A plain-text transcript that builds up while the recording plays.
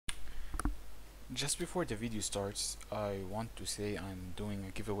Just before the video starts, I want to say I'm doing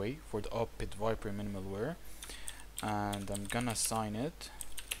a giveaway for the Pit Viper minimal wear, and I'm gonna sign it.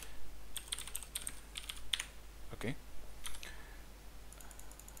 Okay.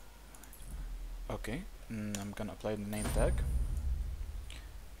 Okay. I'm gonna apply the name tag.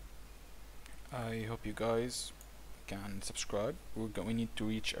 I hope you guys can subscribe. We need to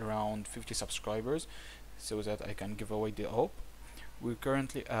reach around 50 subscribers so that I can give away the OP. We're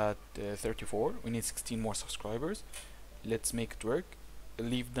currently at 34. We need 16 more subscribers. Let's make it work.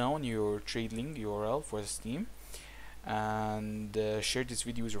 Leave down your trade link URL for the Steam and share this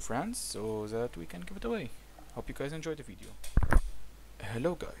video with your friends so that we can give it away. Hope you guys enjoyed the video.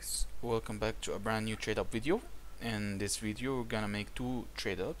 Hello guys, welcome back to a brand new trade up video. In this video we're gonna make two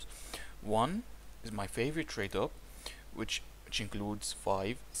trade ups. One is my favorite trade up, which includes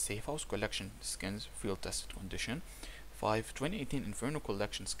 5 Safe House Collection skins field tested condition, 5 2018 Inferno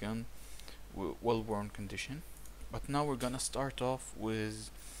Collection skin well worn condition. But now we're gonna start off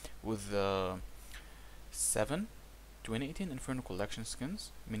with 7 2018 Inferno Collection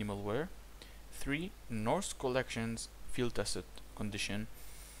skins minimal wear, 3 Norse Collections field tested condition.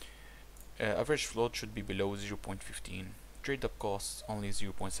 Average float should be below 0.15. Trade up costs only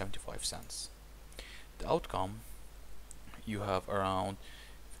 0.75 cents. The outcome, you have around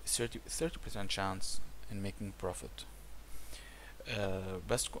 30% chance in making profit.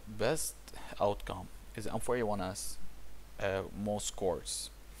 Best outcome is M4A1S, most scores.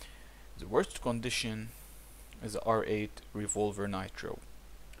 The worst condition is R8 Revolver Nitro.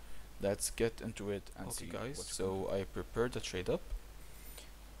 Let's get into it and see, guys. So I prepared the trade up.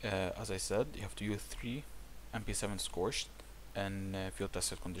 As I said, you have to use 3 MP7 scores and field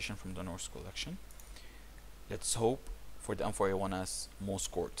tested condition from the Norse collection. Let's hope for the M4A1S most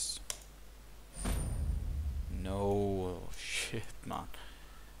scores. No, shit, man.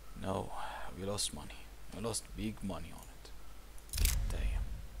 No, we lost money. We lost big money on it. Damn.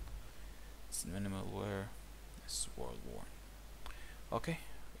 It's minimal wear. It's world worn. Okay,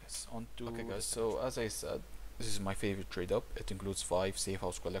 yes, on to. Okay, guys. So as I said, this is my favorite trade up. It includes 5 Safe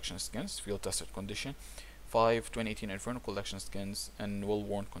House Collection skins, field tested condition, 5 2018 Inferno Collection skins, and well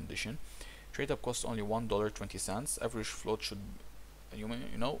worn condition. Trade up costs only $1.20. Average float should, you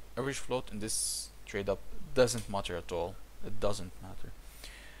know, average float in this trade up doesn't matter at all. It doesn't matter.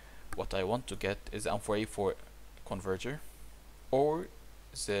 What I want to get is M4A4 converter or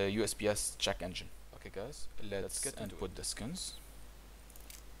the USPS check engine. Okay, guys, let's get and put the skins.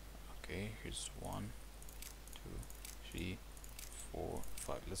 Okay, here's 1, 2, 3, 4,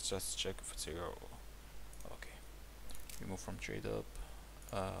 5. Let's just check if it's 0. Okay, remove from trade up.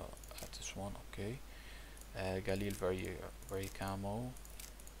 At this one. Okay, Galil very camo.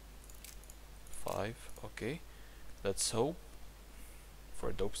 5. Okay, let's hope for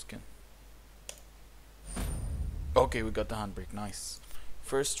a dope skin. Okay, we got the handbrake. Nice.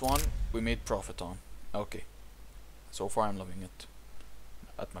 First one we made profit on. Okay, so far I'm loving it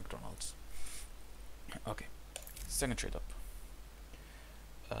at McDonald's. Okay, second trade up.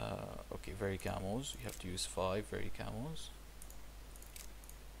 Okay, very camos. You have to use 5 very camos.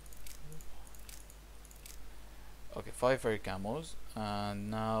 Okay, 5 very camos,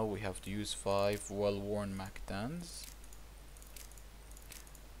 and now we have to use 5 well-worn Mac 10s.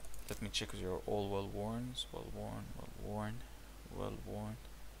 Let me check if you're all well-worns. Well-worn, well-worn, well-worn.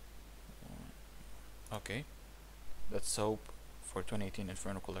 Okay, let's hope for 2018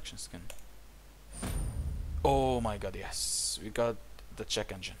 Inferno Collection skin. Oh my god, yes, we got the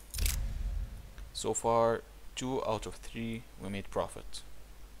check engine. So far, 2 out of 3 we made profit.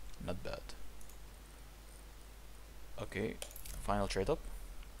 Not bad. Okay, final trade up.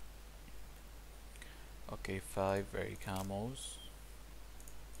 Okay, 5 very camos.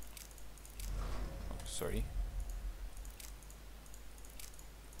 Oh, sorry.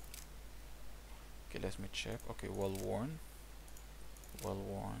 Okay, let me check. Okay, well worn, well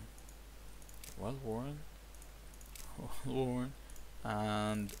worn, well worn, well worn,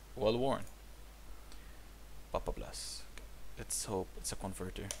 and well worn. Papa Blast. Let's hope it's a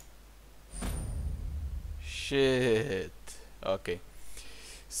converter. Shit. Okay,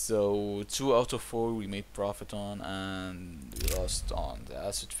 so 2 out of 4 we made profit on, and we lost on the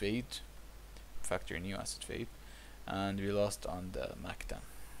acid fade, factory new acid fade, and we lost on the Mac 10.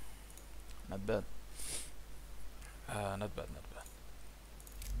 Not bad. Not bad, not bad.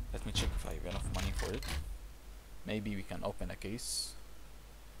 Let me check if I have enough money for it. Maybe we can open a case.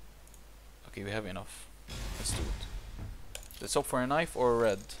 Okay, we have enough. Let's do it. Let's hope for a knife or a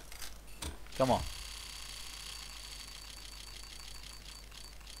red. Come on.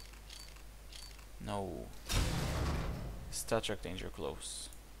 No. Star Trek Danger close.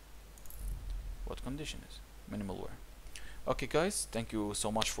 what condition is minimal wear. Okay guys, thank you so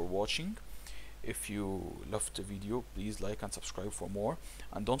much for watching. If you loved the video, please like and subscribe for more,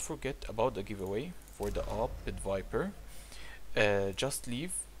 and don't forget about the giveaway for the Bit Viper. Just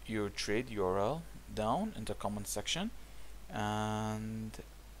leave your trade URL down in the comment section, and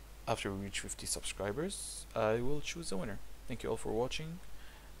after we reach 50 subscribers I will choose a winner. Thank you all for watching,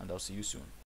 and I'll see you soon.